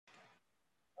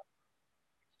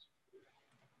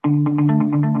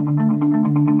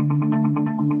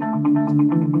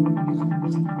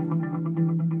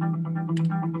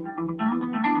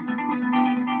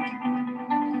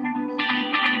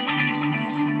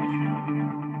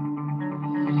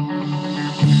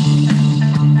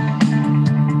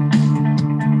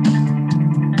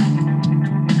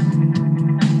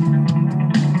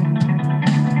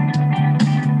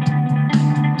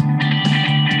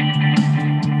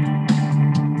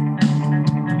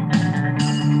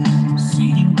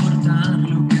Sin importar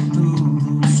lo que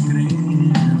todos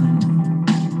crean,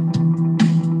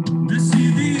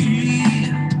 decidí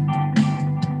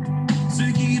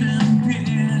seguir en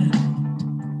pie.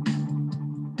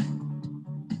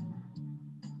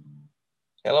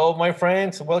 Hello, my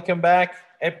friends. Welcome back.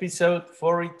 Episode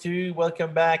 42.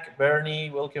 Welcome back, Bernie.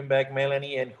 Welcome back,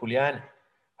 Melanie and Julian.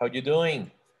 How you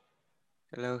doing?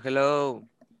 Hello, hello.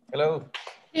 Hello.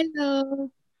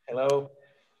 Hello. Hello.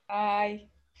 Hi.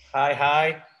 Hi,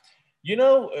 hi. You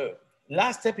know,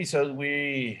 last episode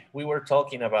we were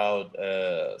talking about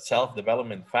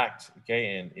self-development facts,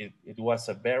 okay, and it was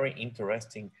a very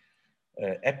interesting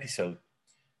episode,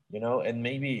 and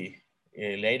maybe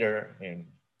later in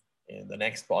the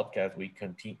next podcast we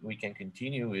can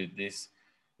continue with this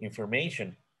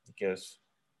information because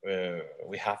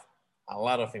we have a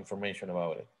lot of information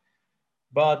about it.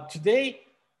 But today,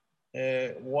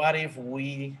 what if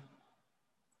we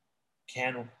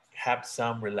can have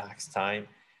some relaxed time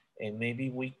and maybe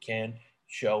we can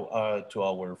show to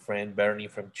our friend Bernie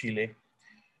from Chile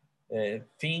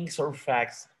things or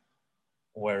facts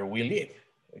where we live,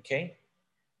 okay,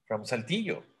 from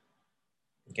Saltillo,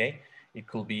 okay. It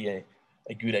could be a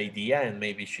good idea and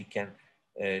maybe she can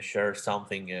share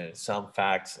something, some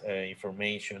facts,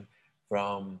 information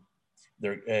from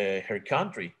her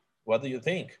country. What do you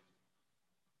think?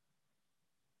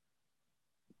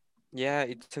 Yeah,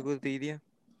 it's a good idea.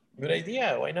 Good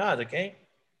idea, why not, okay.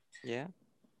 Yeah.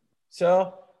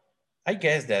 So I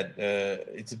guess that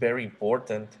it's very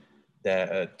important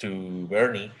that to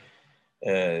Bernie,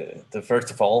 the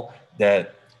first of all,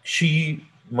 that she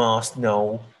must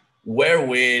know where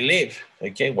we live.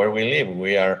 Okay, where we live,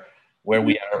 where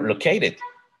we Mhm. are located.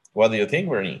 What do you think,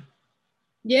 Bernie?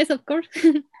 Yes, of course.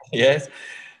 Yes.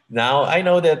 Now I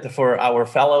know that for our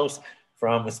fellows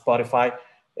from Spotify,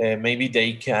 maybe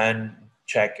they can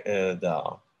check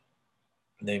the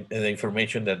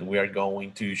information that we are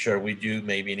going to share with you,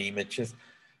 maybe in images,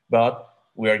 but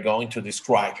we are going to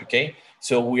describe, okay?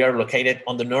 So we are located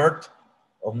on the north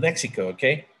of Mexico,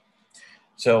 okay?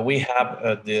 So we have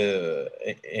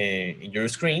in your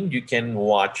screen, you can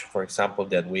watch, for example,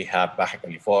 that we have Baja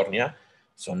California,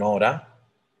 Sonora,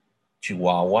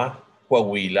 Chihuahua,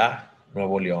 Coahuila,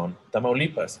 Nuevo León,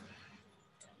 Tamaulipas.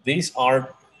 These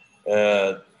are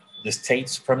uh, the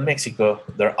states from Mexico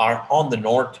that are on the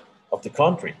north of the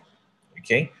country,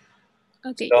 okay?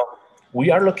 Okay. So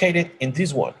we are located in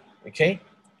this one, okay,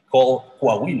 called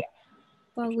Coahuila.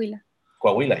 Coahuila.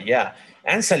 Coahuila, yeah.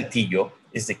 And Saltillo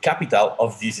is the capital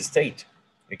of this state,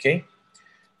 okay?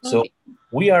 So Okay.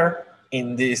 we are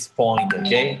in this point,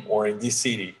 okay, or in this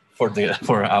city for the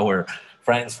for our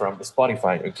friends from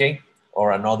Spotify, okay,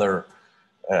 or another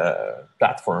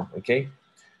platform, okay.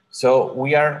 So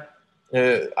we are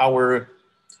our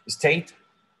state.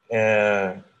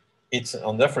 Uh, it's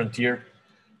on the frontier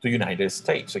to United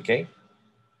States, okay.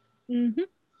 Mm-hmm.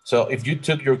 So if you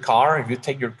took your car, if you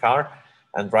take your car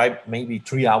and drive maybe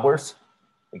 3 hours,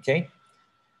 okay,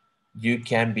 you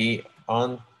can be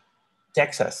on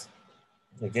Texas,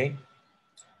 okay,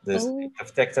 the state Oh,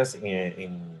 of Texas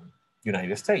in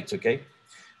United States, okay,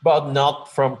 but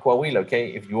not from Coahuila,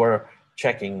 okay. If you are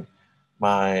checking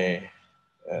my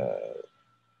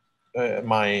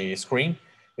my screen,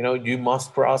 you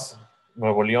must cross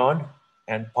Nuevo León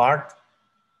and part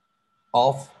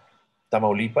of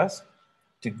Tamaulipas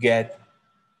to get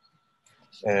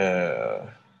uh,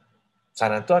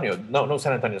 San Antonio. No, no,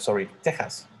 San Antonio. Sorry,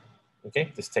 Texas.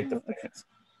 Okay, the state of okay. Texas.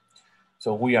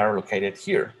 So we are located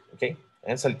here. Okay,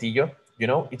 and Saltillo,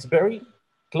 it's very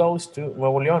close to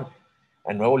Nuevo León,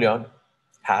 and Nuevo León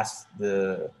has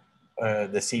the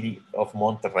city of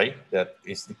Monterrey that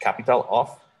is the capital of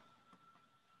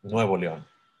Nuevo León.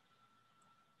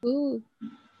 Ooh,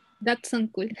 that sounds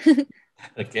cool.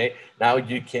 Okay, now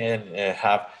you can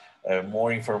have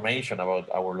more information about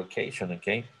our location.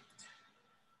 Okay,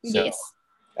 so Yes.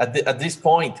 at this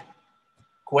point,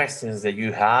 questions that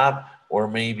you have, or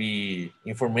maybe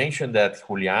information that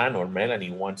Julian or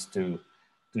Melanie wants to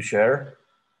share,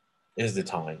 is the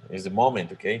time, is the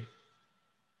moment. Okay,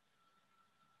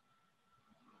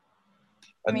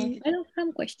 I mean, I don't have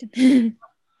a question.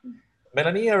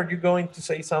 Melanie, are you going to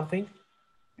say something?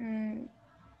 mm,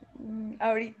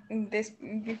 this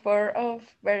before of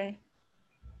Bernie.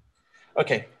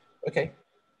 Okay, okay.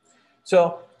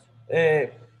 So, uh,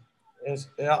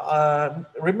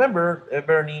 remember,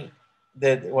 Bernie,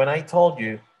 that when I told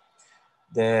you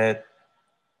that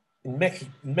in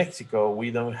Mexico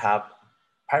we don't have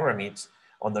pyramids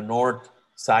on the north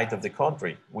side of the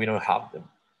country. We don't have them,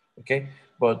 okay?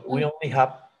 But we only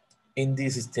have in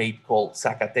this state called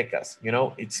Zacatecas. You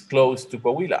know, it's close to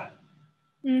Coahuila,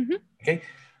 Mm-hmm. okay?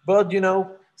 But you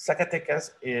know,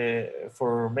 Zacatecas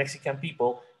for Mexican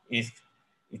people is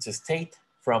it's a state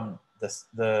from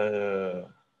the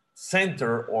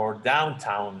center or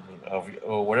downtown of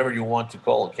or whatever you want to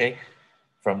call, okay,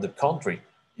 from the country.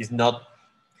 Is not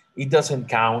it doesn't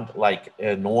count like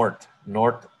north.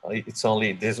 It's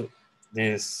only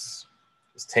this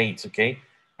states, okay.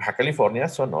 Baja California,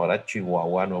 Sonora,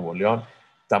 Chihuahua, Nuevo León,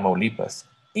 Tamaulipas,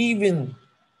 even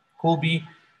could be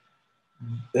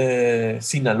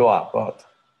Sinaloa, but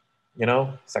you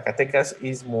know, Zacatecas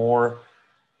is more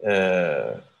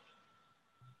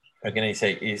how can I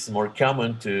say, is more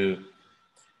common to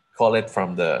call it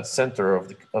from the center of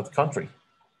the country,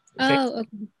 okay. Oh,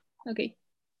 okay. Okay.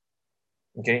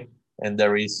 Okay, and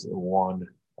there is one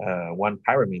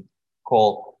pyramid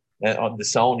called on the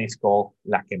zone is called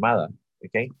La Quemada.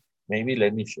 Okay, maybe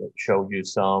let me show you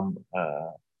some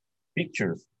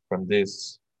pictures from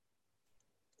this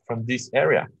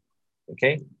area.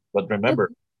 Okay, but remember,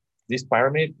 Okay. this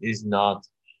pyramid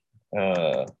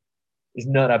uh, is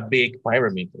not a big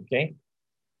pyramid. Okay,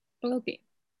 Okay.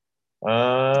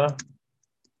 uh,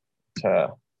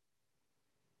 so,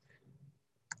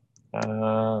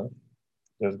 uh,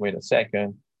 just wait a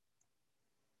second.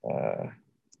 Uh,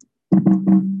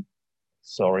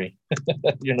 Sorry,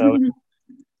 you know, let me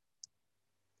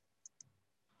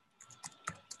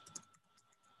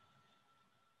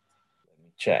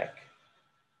check.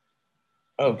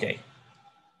 Okay,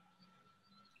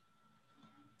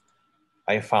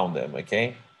 I found them.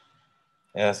 Okay,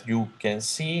 as you can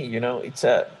see, you know, it's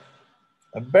a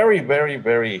very, very,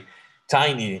 very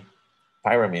tiny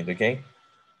pyramid, okay?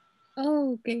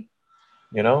 Oh, okay.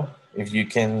 You know, if you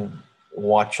can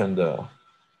watch on the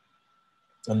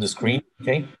screen,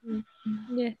 okay?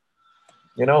 Mm-hmm. Yes.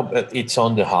 You know, but it's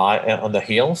on the on the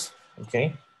hills,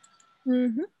 okay?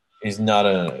 Mm-hmm. It's not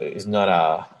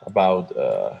about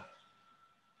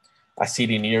a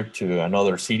city near to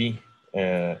another city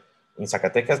in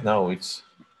Zacatecas. No, it's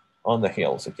on the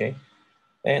hills, okay?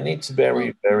 And it's very,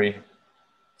 Oh, very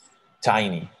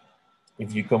tiny.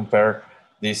 If you compare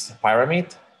this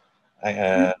pyramid uh,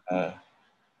 mhm. uh,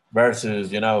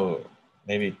 versus, you know,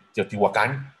 maybe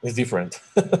Teotihuacan is different.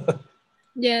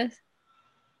 Yes.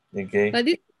 Okay. But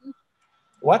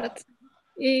What? that's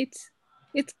it's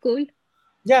it's cool.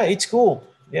 Yeah, it's cool.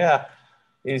 Yeah,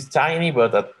 it's tiny,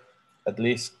 but at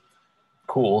least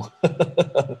cool.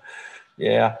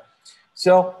 Yeah.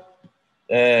 So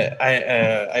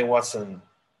I wasn't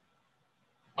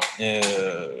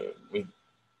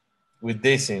with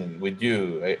this in with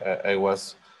you. I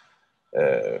was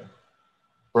uh,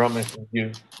 promising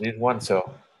you this one.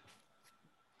 So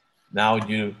now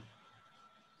you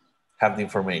have the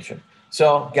information.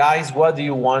 So guys, what do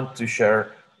you want to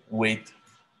share with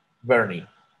Bernie?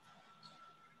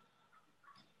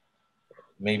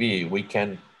 Maybe we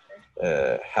can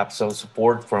have some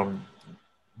support from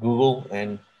Google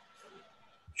and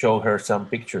show her some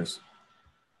pictures.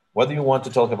 What do you want to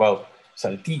talk about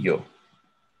Saltillo?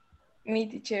 Me,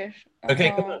 teacher. Okay,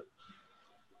 come on.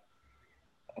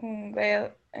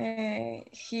 Well,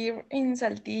 here in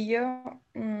Saltillo,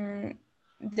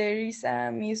 there is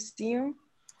a museum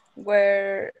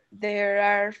where there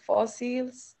are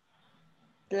fossils,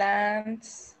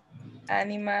 plants,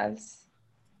 animals.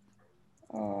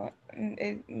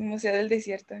 Museo del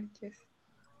Desierto, yes.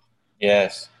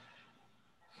 Yes,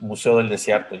 Museo del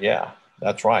Desierto. Yeah,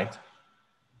 that's right.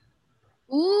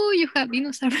 Oh, you have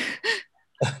dinosaur.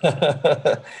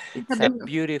 It's A a dino-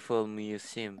 beautiful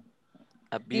museum.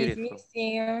 A This beautiful.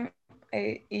 museum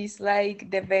is like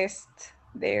the best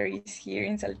there is here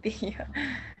in Saltillo.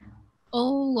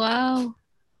 Oh, wow.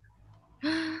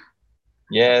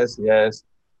 Yes, yes.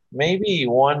 Maybe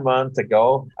 1 month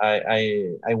ago,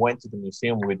 I went to the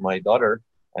museum with my daughter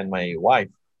and my wife.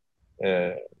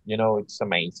 Uh, you know, it's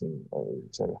amazing.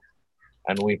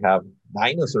 And we have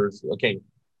dinosaurs. Okay,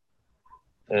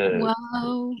 uh,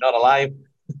 Wow. not alive.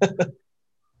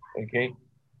 Okay,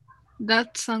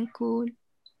 That's so cool.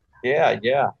 yeah,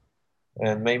 yeah.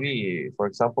 And maybe, for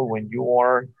example, when you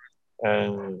are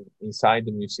inside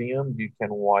the museum, you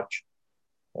can watch,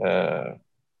 uh,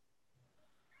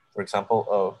 for example,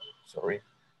 oh, sorry,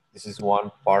 this is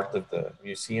one part of the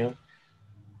museum.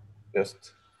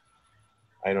 Just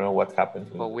I don't know what happened.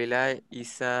 Coahuila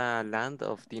is a land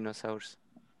of dinosaurs.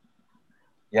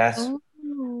 Yes,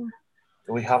 Oh,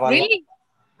 we have a lot. really?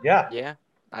 Yeah, Yeah,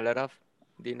 a lot of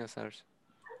dinosaurs.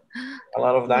 a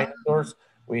lot of Wow. dinosaurs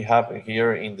we have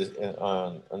here in this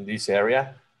on this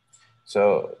area.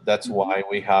 So that's Mhm. why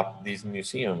we have this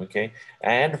museum. Okay,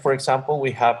 and for example,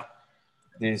 we have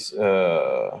this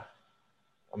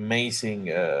amazing.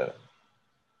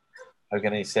 How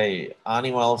can I say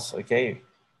animals? Okay,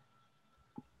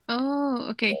 Oh,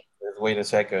 okay. let's wait a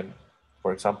second.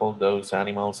 For example, those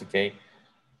animals. Okay,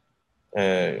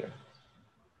 uh,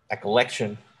 a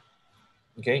collection.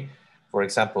 Okay, for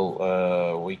example,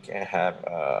 we can have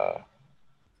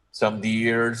some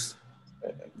deers,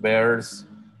 bears.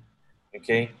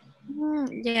 Okay,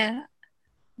 Yeah.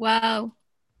 Wow.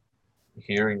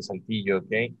 here in Saltillo.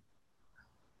 Okay,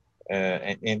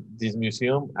 and this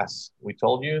museum, as we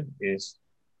told you, is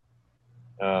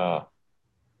uh,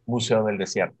 Museo del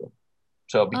Desierto.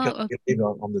 So because Oh, we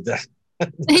live on the desert,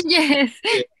 okay. Yes.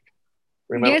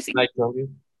 remember Yes. when I told you?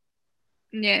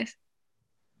 Yes.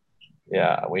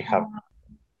 Yeah, we have.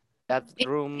 That In Chile?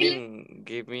 room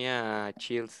gave me a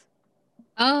chills.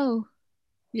 Oh,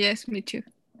 yes, me too.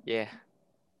 Yeah,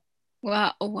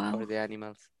 Wow. Oh, for wow. the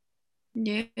animals.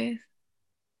 Yes.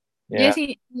 Yeah, Yes,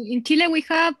 in Chile we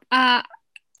have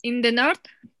in the north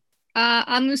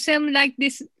a museum like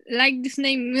this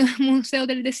name Museo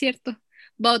del Desierto,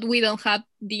 but we don't have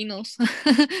dinos.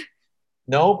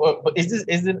 no, but is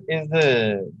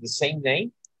the same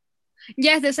name?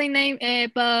 Yes, the same name,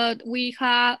 but we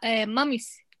have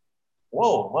mummies.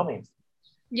 Whoa, mummy.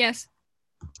 Yes,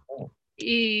 Oh,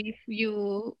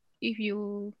 if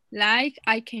you like,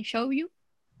 I can show you.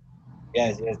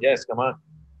 yes, yes, yes. Come on,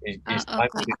 it's time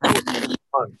to Okay. be cool. Come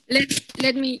on.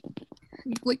 Let me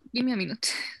wait. Give me a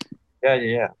minute. Yeah,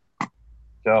 yeah, yeah.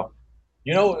 So,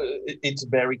 it's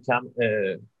very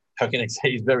how can I say?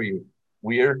 It's very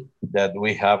weird that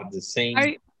we have the same.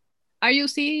 Are are you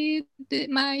see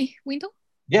my window?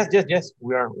 Yes, yes, yes.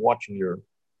 We are watching your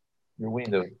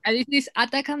window. This is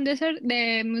Atacama Desert.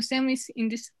 The museum is in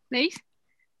this place.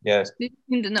 Yes. This is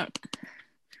in the north.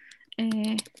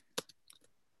 Uh,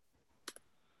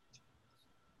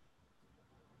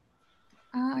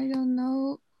 I don't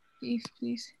know if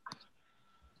this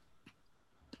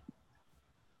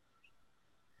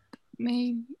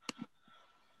maybe.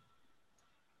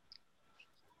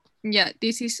 Yeah,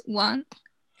 this is one,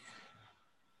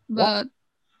 What? but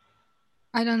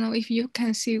I don't know if you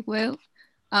can see well.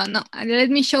 No, let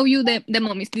me show you the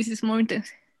mummies. This is more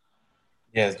intense.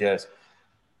 Yes, yes.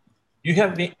 You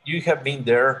have been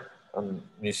there on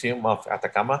Museum of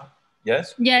Atacama.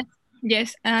 Yes. Yes,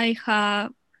 yes, I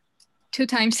have two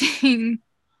times. In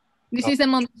this Oh, is the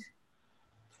mummy.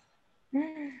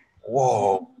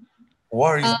 whoa.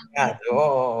 What is Uh, that?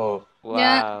 Oh,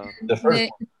 yeah, Wow. the first the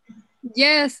one.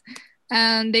 yes,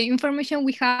 and the information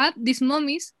we have, these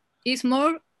mummies is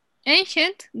more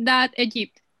ancient than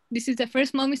Egypt. This is the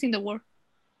first mummies in the world.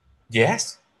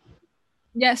 Yes.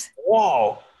 Yes,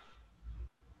 Wow.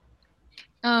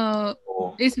 uh,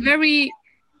 Oh, it's very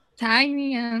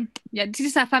tiny, and yeah, this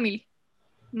is a family,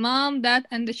 mom, dad,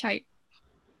 and the child.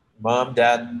 mom,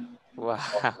 dad,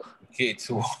 Wow. kids.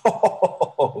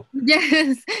 Whoa.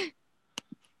 Yes.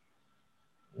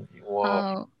 Whoa.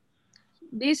 Uh,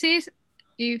 this is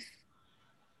if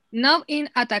not in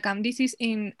Atacam. This is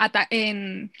in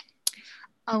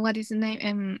what is the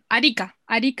name? Arica.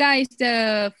 Arica is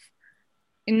the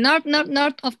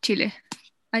north of Chile.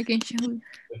 I can show you.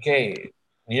 Okay.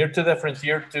 Near to the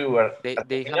frontier to They have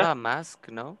Argentina. a mask,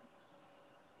 no?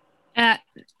 Uh,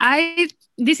 I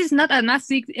this is not a mask.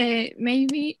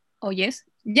 Maybe. Oh yes,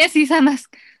 yes, it's a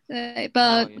mask. Oh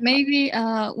But yeah. maybe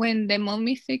when they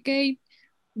mummificate,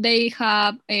 they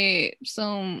have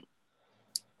some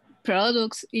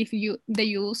products if you they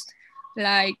use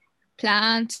like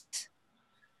plants,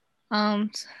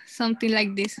 something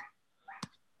like this.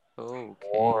 Okay.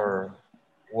 Or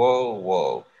whoa,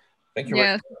 whoa. Thank you very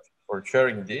Yes. much for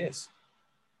sharing this.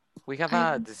 We have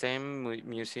I the same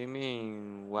museum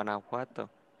in Guanajuato.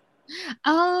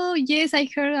 oh yes, I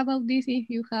heard about this. If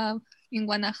you have in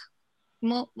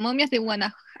momias de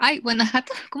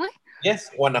Guanajuato, ¿cómo es?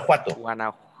 Yes, Guanajuato.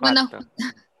 Guanajuato. Guanajuato.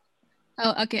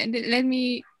 Oh, okay. Let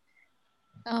me.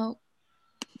 Oh,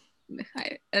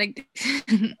 I like this.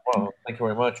 Well, thank you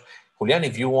very much. Julian,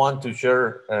 if you want to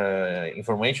share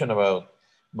information about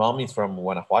mummies from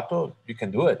Guanajuato, you can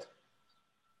do it.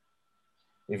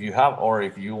 If you have, or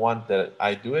if you want that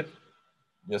I do it,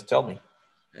 just tell me.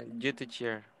 You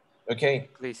teacher, Okay.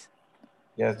 please.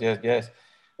 Yes, yes, yes.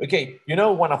 Okay.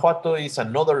 Guanajuato is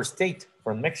another state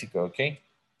from Mexico. Okay.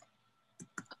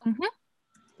 Mhm.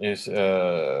 Is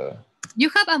You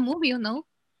have a movie, you know,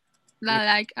 it-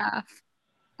 like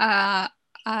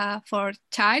uh, for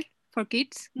child for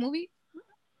kids movie.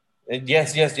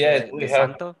 yes, yes, yes. We The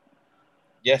have Santo.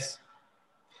 yes.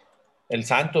 El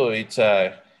Santo. It's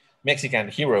a Mexican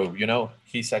hero. You know,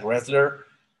 he's a wrestler.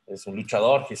 He's un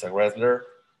luchador. He's a wrestler.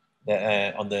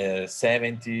 On the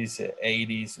 70s,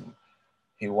 80s,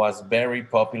 he was very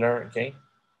popular. Okay,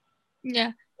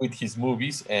 Yeah. with his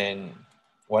movies, and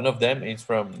one of them is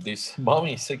from these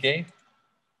mummies. Okay,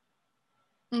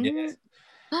 Mm. yes,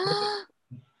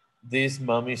 these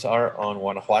mummies are on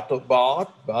Guanajuato,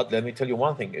 but let me tell you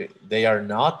one thing: they are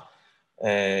not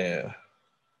uh,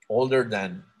 older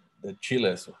than the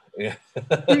Chiles. Yeah.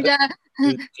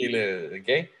 Chile,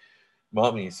 okay,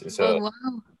 mummies. Oh So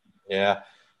wow. yeah,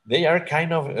 they are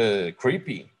kind of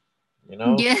creepy. You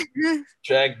know, Yeah.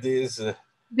 check this.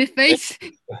 The face.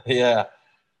 Yeah,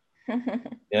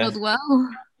 But yes, wow.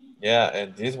 yeah,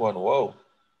 and this one, whoa.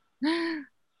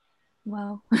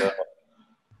 Wow. So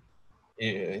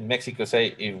in Mexico,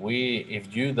 say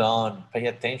if you don't pay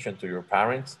attention to your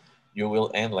parents, you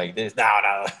will end like this. No,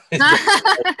 no,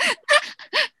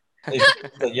 it's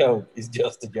just a joke. It's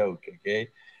just a joke. Okay,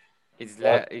 It's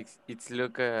but like it's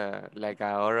look like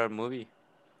a horror movie.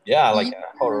 yeah, like Yeah.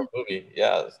 a horror movie.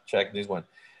 Yeah, check this one.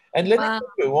 And let me Wow.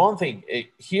 tell you one thing.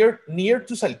 Here near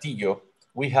to Saltillo,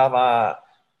 we have a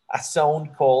zone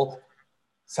called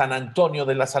San Antonio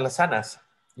de las Alazanas.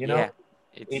 You know, Yeah,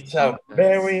 it's it's a because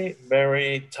very,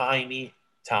 very tiny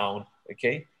town.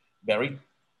 Okay, very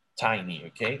tiny.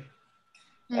 Okay,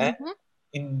 and Mm-hmm.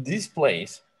 in this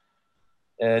place,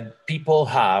 people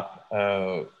have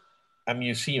a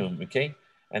museum. Okay,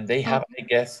 and they have, I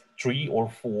guess, 3 or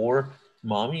 4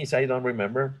 mummies. I don't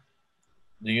remember.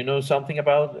 Do you know something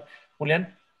about Julian?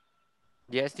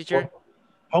 yes, What? teacher.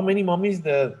 How many mummies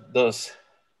does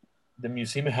the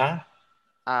museum have?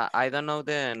 I don't know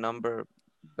the number,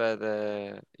 but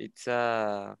it's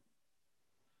um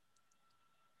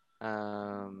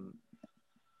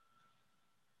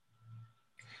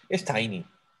It's tiny.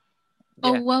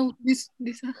 Oh yeah. wow. This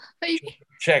baby.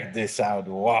 Check this out.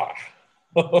 Wow.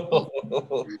 Oh,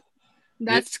 This,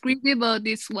 that's creepy, but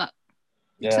this wow.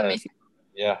 It's yeah, amazing.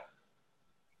 yeah,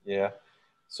 yeah.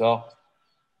 So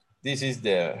this is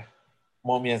the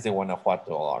momias de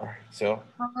Guanajuato are. So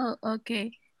Oh,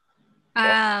 okay.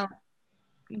 yeah,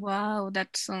 Um. Wow.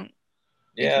 That song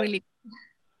is yeah, really.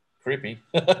 creepy.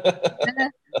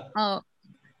 Oh.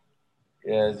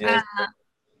 Yes, yes. Uh,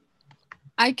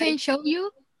 I can show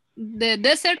you the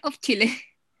desert of Chile.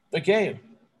 Okay,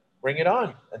 bring it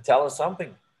on and tell us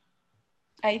something.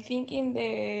 I think in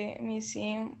the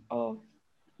museum of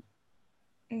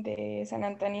the San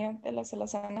Antonio de las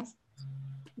Alazanas,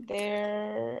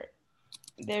 there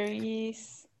there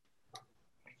is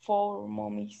 4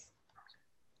 mummies.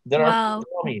 There are Wow.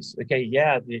 mummies. Okay,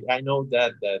 yeah, I know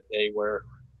that they were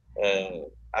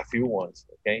a few ones.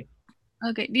 Okay,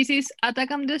 Okay. This is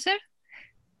Atacam Desert.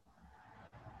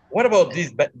 what about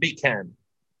this big can?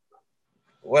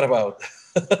 What about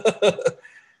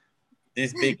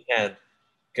this big can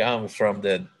comes from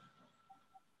the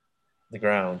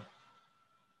ground?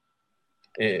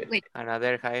 Eh, Wait.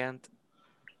 Another giant.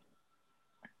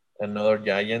 another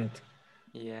giant.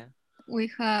 Yeah.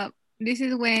 We have. This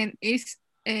is when it's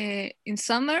in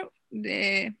summer.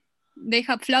 They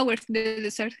have flowers in the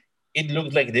desert. It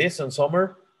looks like this in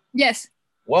summer. Yes.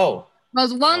 Wow, But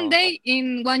one Oh, day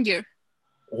in 1 year.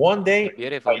 one day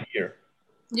beautiful. by year.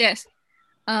 Yes.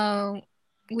 Um,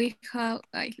 we have.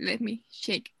 Let me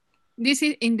check. This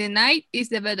is in the night is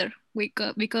the better.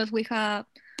 Because we have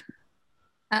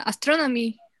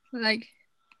astronomy. Like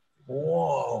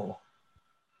Whoa,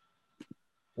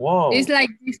 whoa. it's like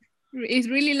this. It's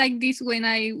really like this when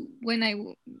I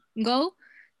go.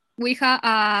 We have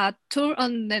a tour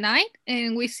on the night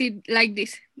and we see like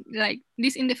this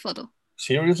in the photo.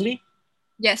 Seriously?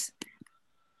 Yes.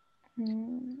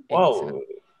 Mm. It's Wow.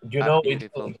 You a know, it's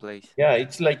beautiful place. yeah,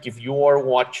 it's like if you are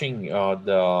watching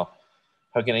the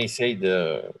how can I say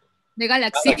the The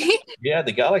galaxy. galaxy. Yeah,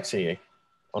 the galaxy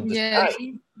on the Yes.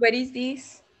 sky. Where is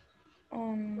this?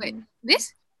 Wait.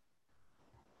 This?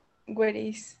 Where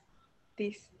is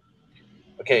this?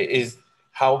 Okay, is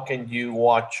how can you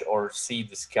watch or see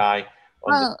the sky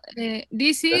on the Well,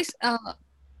 this is uh,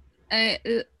 uh,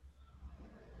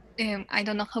 I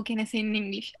don't know how can I say in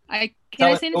English. I can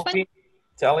I say in Spanish? telescopy?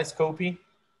 Telescopy?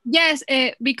 Yes,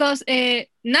 because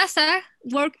NASA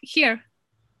work here.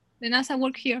 The NASA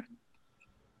work here.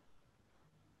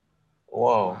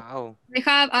 Whoa. Wow. They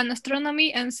have an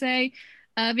astronomy and say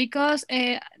because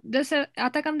desert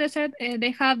Atacama Desert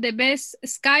they have the best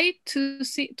sky to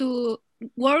see to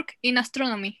work in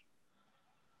astronomy.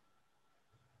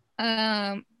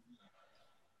 Um,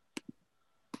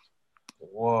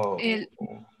 Whoa.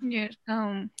 yes,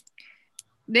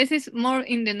 this is more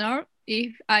in the north.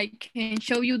 If I can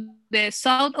show you the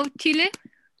south of Chile,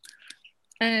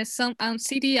 some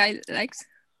city I like.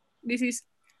 This is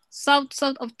south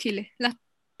of Chile, Las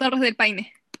Torres del Paine.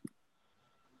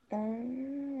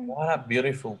 What a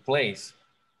beautiful place.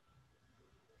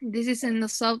 This is in the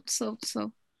south.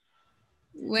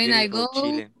 When I Beautiful go,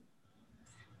 Chile.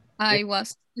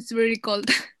 it's very cold.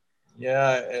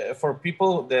 Yeah, for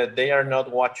people that they are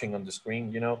not watching on the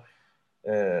screen,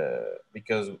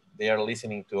 because they are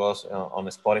listening to us on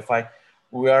Spotify,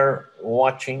 we are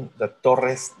watching the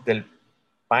Torres del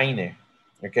Paine,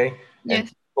 okay? And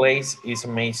Yes, place is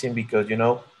amazing because,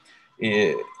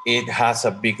 it has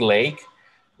a big lake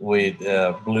with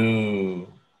blue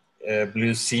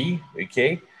sea,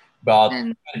 okay? But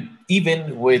and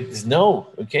even with snow,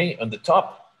 okay, on the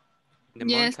top, The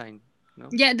yes, mountain, no?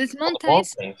 yeah. These on the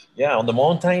mountains, mountains, yeah, on the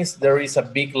mountains there is a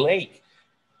big lake,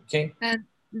 okay? and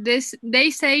this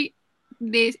they say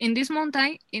this in this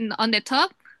mountain in on the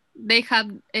top they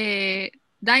have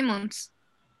diamonds.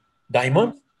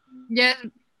 Diamond, Yeah,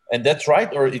 and that's right,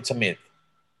 or it's a myth?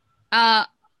 uh,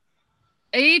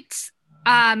 it's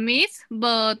a myth,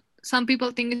 but some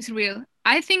people think it's real.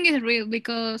 I think it's real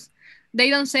because they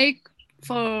don't say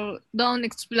for don't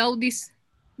explode this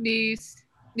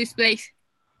this place.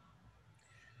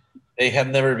 They have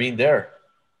never been there.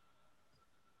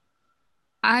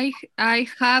 I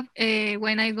have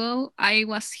when I go I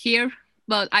was here,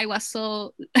 but I was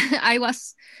so I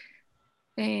was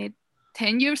uh,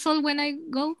 10 years old when I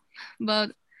go,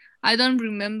 but I don't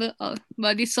remember all.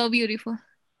 But it's so beautiful.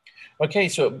 Okay,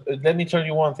 so let me tell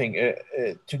you one thing.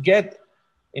 To get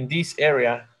in this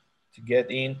area, to get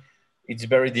in, it's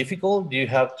very difficult. You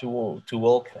have to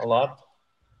walk a lot.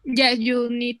 Yeah, you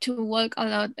need to walk a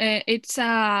lot. It's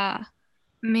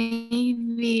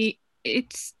maybe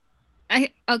it's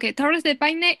I okay. Torres de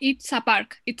Paine. It's a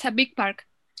park. It's a big park,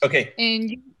 Okay, and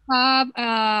you have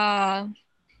uh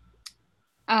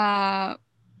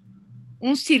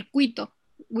un circuito.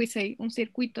 We say un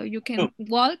circuito. You two. can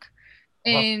walk,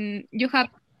 Uh-huh. and you have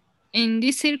in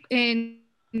this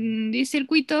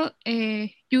circuito.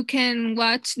 You can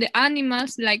watch the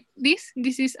animals like this.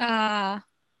 This is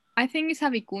I think it's a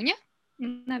vicuña,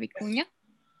 una vicuña.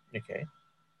 Okay,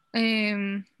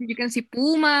 You can see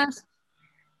pumas,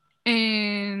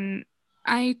 and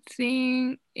I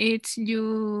think it's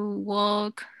you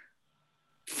walk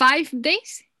 5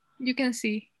 days. You can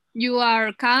see you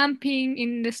are camping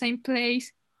in the same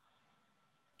place,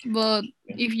 but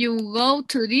if you go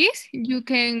to this, you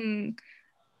can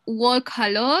walk a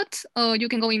lot, or you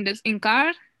can go in this in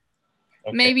car,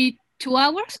 okay, maybe 2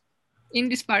 hours in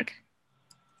this park.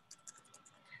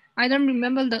 I don't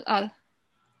remember that all.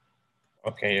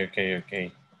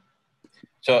 okay.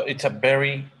 So it's a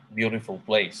very beautiful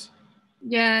place.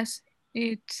 Yes,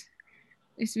 it's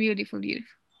beautiful.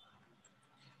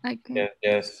 I can. Yes,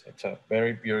 yes, it's a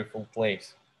very beautiful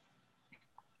place.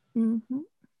 Mhm.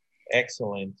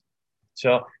 Excellent.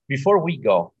 So before we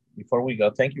go,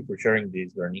 thank you for sharing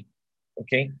this, Bernie.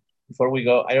 Okay, before we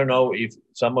go, I don't know if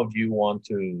some of you want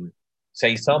to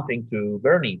say something to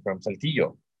Bernie from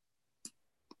Saltillo.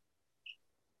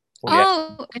 Yeah,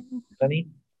 Oh, Bernie,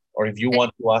 or if you eh,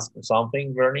 want to ask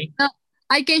something, Bernie. no,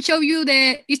 I can show you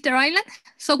the Easter Island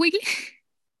so quickly.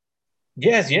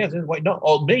 Yes. Why not?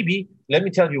 Or maybe let me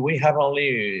tell you, we have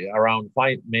only around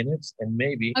 5 minutes, and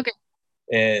maybe Okay.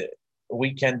 uh,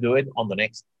 we can do it on the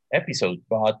next episode.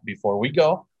 But before we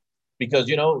go, because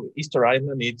Easter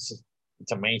Island, it's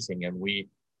amazing, and we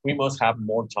must have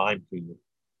more time to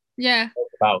Yeah.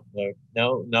 talk about.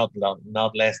 No,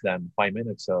 not less than 5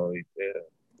 minutes.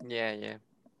 Yeah, yeah.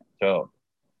 So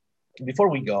before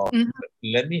we go, Mhm.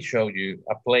 let me show you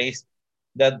a place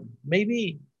that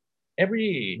maybe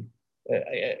every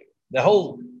the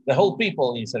whole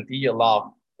people in Saltillo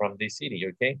love from this city.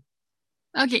 Okay,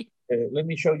 Okay. let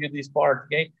me show you this part.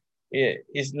 Okay,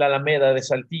 it's La Alameda de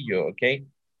Saltillo. Okay,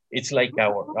 it's like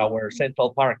our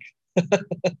Central Park.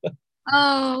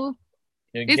 Oh,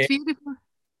 it's Okay, beautiful.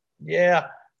 yeah,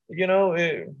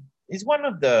 it's one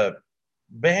of the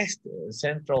best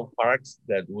central parks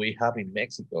that we have in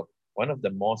Mexico. One of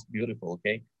the most beautiful.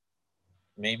 Okay,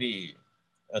 maybe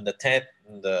on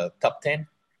the top 10,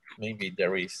 maybe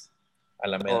there is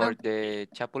Alameda. Or the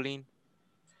Chapulín.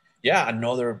 Yeah,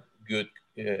 another good.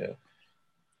 Uh,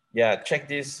 yeah, check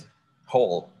this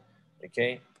hole.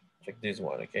 Okay, check this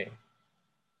one. Okay,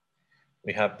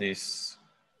 we have this.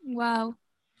 Wow.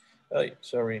 Oh,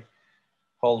 sorry,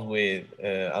 hole with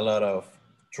a lot of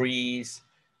trees,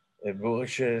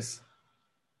 bushes.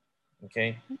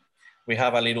 Okay, We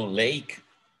have a little lake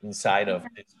inside of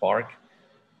this park.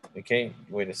 Okay,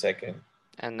 wait a second.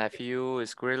 And a few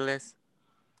squirrels.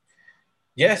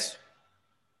 Yes,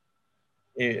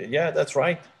 yeah, that's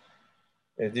right.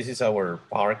 This is our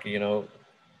park.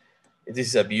 This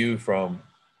is a view from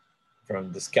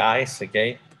the skies.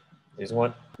 Okay, this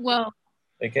one. Wow.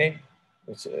 Okay,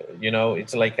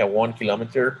 it's like a 1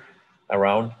 kilometer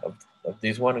around of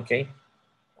this one. Okay,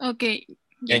 Okay.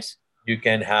 and Yes. you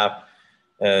can have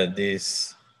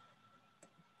this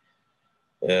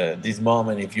this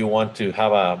moment if you want to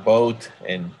have a boat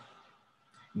and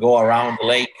go around the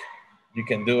lake. You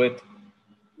can do it.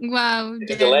 Wow. This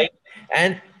is the Yeah. lake,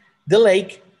 and the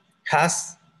lake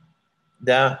has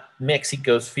the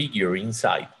Mexico's figure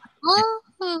inside.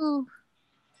 Oh.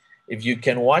 If you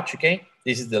can watch, okay,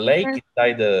 this is the lake Yes.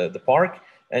 inside the park,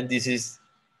 and this is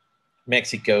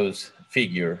Mexico's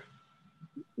figure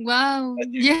Wow. that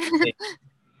you Yeah. can see,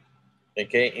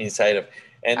 okay, inside of.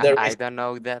 And there I is, don't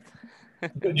know that.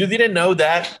 you didn't know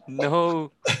that.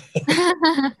 No.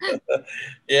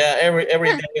 Yeah, every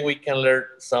day we can learn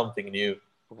something new.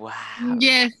 Wow.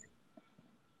 Yes.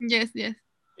 Yes. Yes.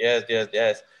 Yes, yes,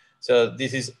 yes. So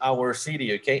this is our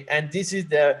city, okay, and this is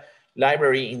the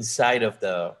library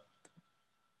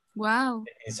Wow.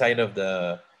 inside of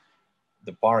the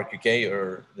park, okay,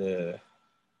 or the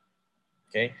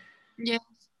okay. Yes.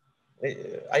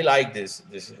 I like this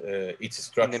its In the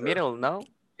structure. middle, no?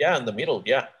 Yeah, in the middle.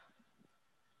 Yeah.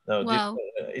 No, Wow.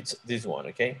 it's this one.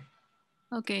 Okay.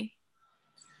 Okay.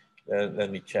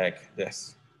 Let me check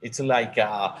this. It's like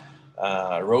a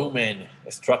Roman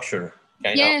structure,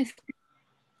 kind of. Yes.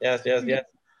 Yes, yes, Yes. yes.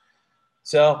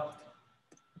 So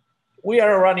we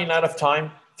are running out of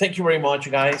time. Thank you very much,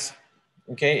 guys.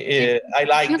 Thank Okay, I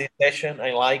like you. this session.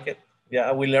 I like it.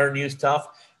 Yeah, we learn new stuff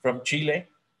from Chile,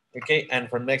 okay, and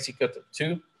from Mexico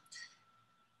too.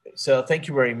 So thank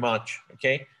you very much.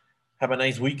 Okay, have a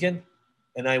nice weekend,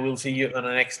 and I will see you on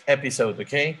the next episode.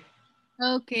 Okay.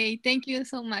 Okay. Thank you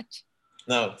so much.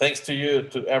 No, thanks to you,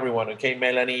 to everyone. Okay,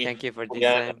 Melanie, Thank you for this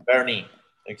Julian, and time. Bernie.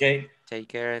 Okay, Take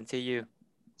care and see you.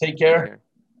 take Take care. care.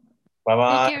 Bye Take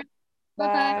bye. care. Bye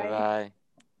bye. Bye Bye. bye.